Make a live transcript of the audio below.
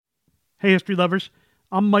Hey, history lovers.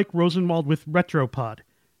 I'm Mike Rosenwald with Retropod,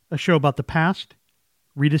 a show about the past,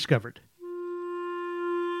 rediscovered.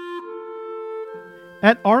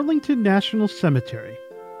 At Arlington National Cemetery,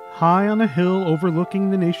 high on a hill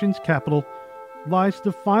overlooking the nation's capital, lies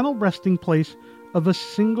the final resting place of a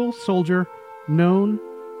single soldier known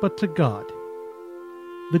but to God.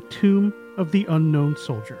 The tomb of the unknown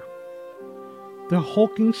soldier. The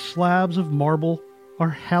hulking slabs of marble are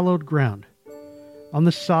hallowed ground. On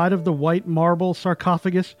the side of the white marble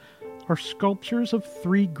sarcophagus are sculptures of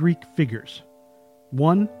three Greek figures.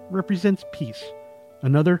 One represents peace,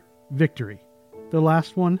 another victory, the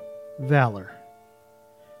last one valor.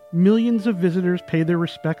 Millions of visitors pay their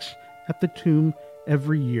respects at the tomb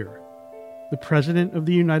every year. The President of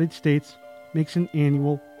the United States makes an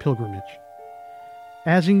annual pilgrimage.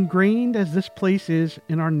 As ingrained as this place is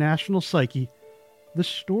in our national psyche, the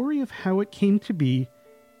story of how it came to be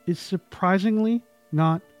is surprisingly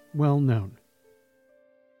not well known.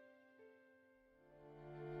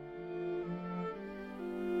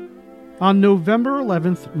 On November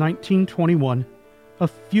 11th, 1921, a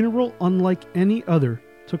funeral unlike any other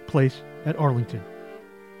took place at Arlington.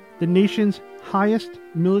 The nation's highest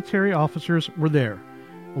military officers were there,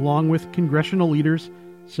 along with congressional leaders,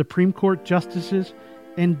 Supreme Court justices,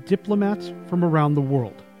 and diplomats from around the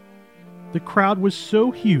world. The crowd was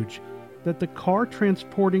so huge that the car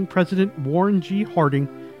transporting President Warren G. Harding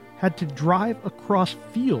had to drive across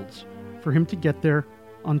fields for him to get there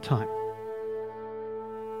on time.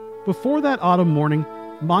 Before that autumn morning,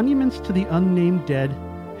 monuments to the unnamed dead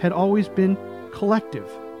had always been collective.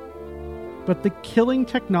 But the killing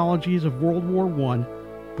technologies of World War I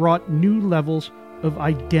brought new levels of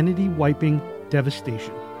identity-wiping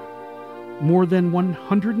devastation. More than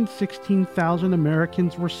 116,000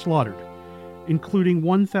 Americans were slaughtered, including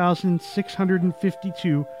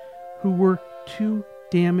 1,652 who were too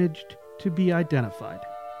damaged to be identified.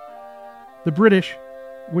 The British,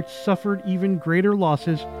 which suffered even greater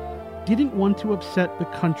losses, didn't want to upset the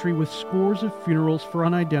country with scores of funerals for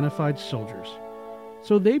unidentified soldiers.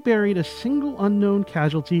 So they buried a single unknown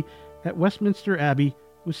casualty at Westminster Abbey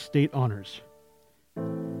with state honors.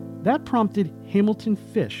 That prompted Hamilton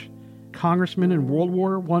Fish, congressman and World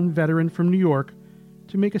War I veteran from New York,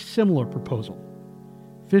 to make a similar proposal.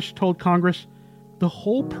 Fish told Congress, "The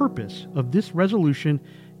whole purpose of this resolution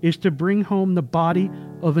is to bring home the body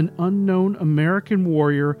of an unknown American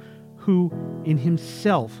warrior who, in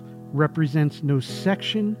himself, represents no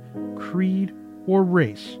section, creed, or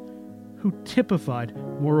race, who typified,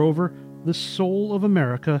 moreover, the soul of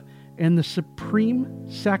America and the supreme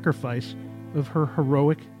sacrifice of her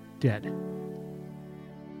heroic dead."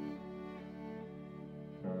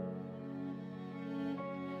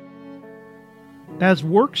 As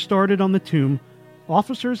work started on the tomb,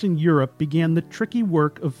 officers in Europe began the tricky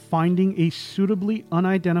work of finding a suitably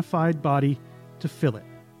unidentified body to fill it.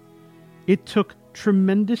 It took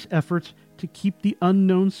tremendous efforts to keep the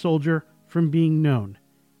unknown soldier from being known,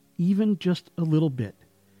 even just a little bit.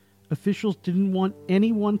 Officials didn't want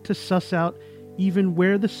anyone to suss out even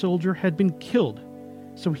where the soldier had been killed,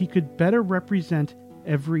 so he could better represent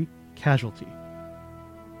every casualty.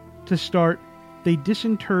 To start, they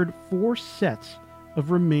disinterred 4 sets of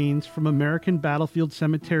remains from American battlefield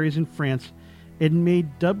cemeteries in France and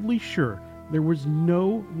made doubly sure there was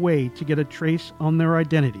no way to get a trace on their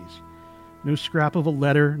identities. No scrap of a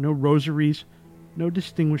letter, no rosaries, no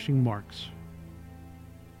distinguishing marks.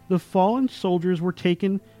 The fallen soldiers were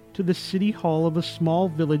taken to the city hall of a small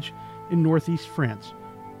village in northeast France,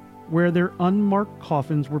 where their unmarked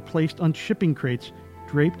coffins were placed on shipping crates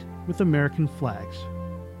draped with American flags.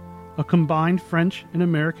 A combined French and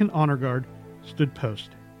American honor guard stood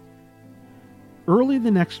post. Early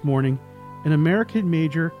the next morning, an American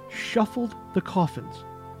major shuffled the coffins,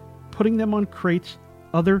 putting them on crates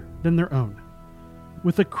other than their own.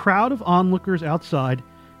 With a crowd of onlookers outside,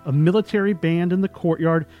 a military band in the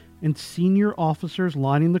courtyard, and senior officers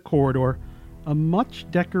lining the corridor, a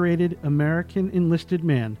much-decorated American enlisted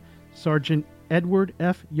man, Sergeant Edward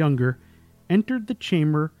F. Younger, entered the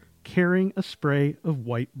chamber carrying a spray of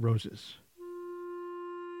white roses.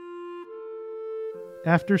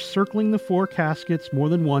 After circling the 4 caskets more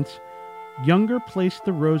than once, Younger placed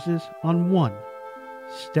the roses on one,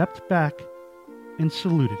 stepped back, and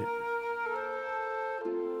saluted it.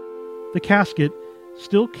 The casket,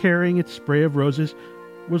 still carrying its spray of roses,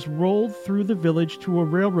 was rolled through the village to a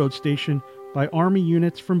railroad station by army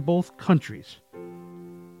units from both countries.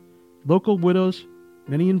 Local widows,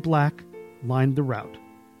 many in black, lined the route.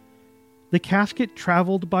 The casket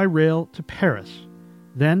traveled by rail to Paris,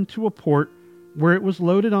 then to a port where it was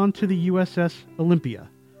loaded onto the USS Olympia,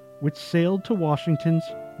 which sailed to Washington's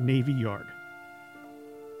Navy Yard.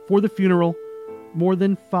 For the funeral, more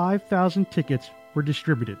than 5,000 tickets were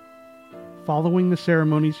distributed. Following the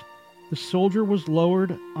ceremonies, the soldier was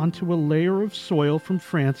lowered onto a layer of soil from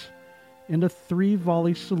France and a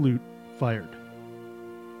 3-volley salute fired.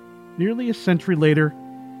 Nearly a century later,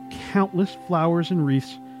 countless flowers and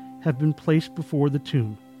wreaths have been placed before the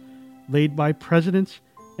tomb, laid by presidents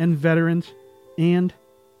and veterans and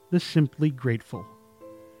the simply grateful.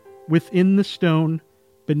 Within the stone,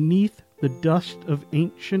 beneath the dust of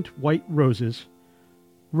ancient white roses,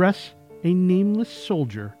 rests a nameless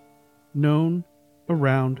soldier known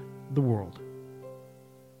around the world.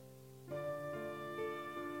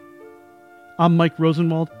 I'm Mike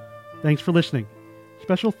Rosenwald. Thanks for listening.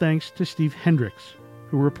 Special thanks to Steve Hendricks,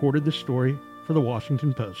 who reported the story for the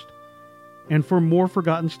Washington Post. And for more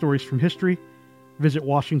forgotten stories from history, visit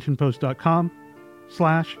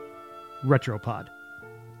WashingtonPost.com/retropod.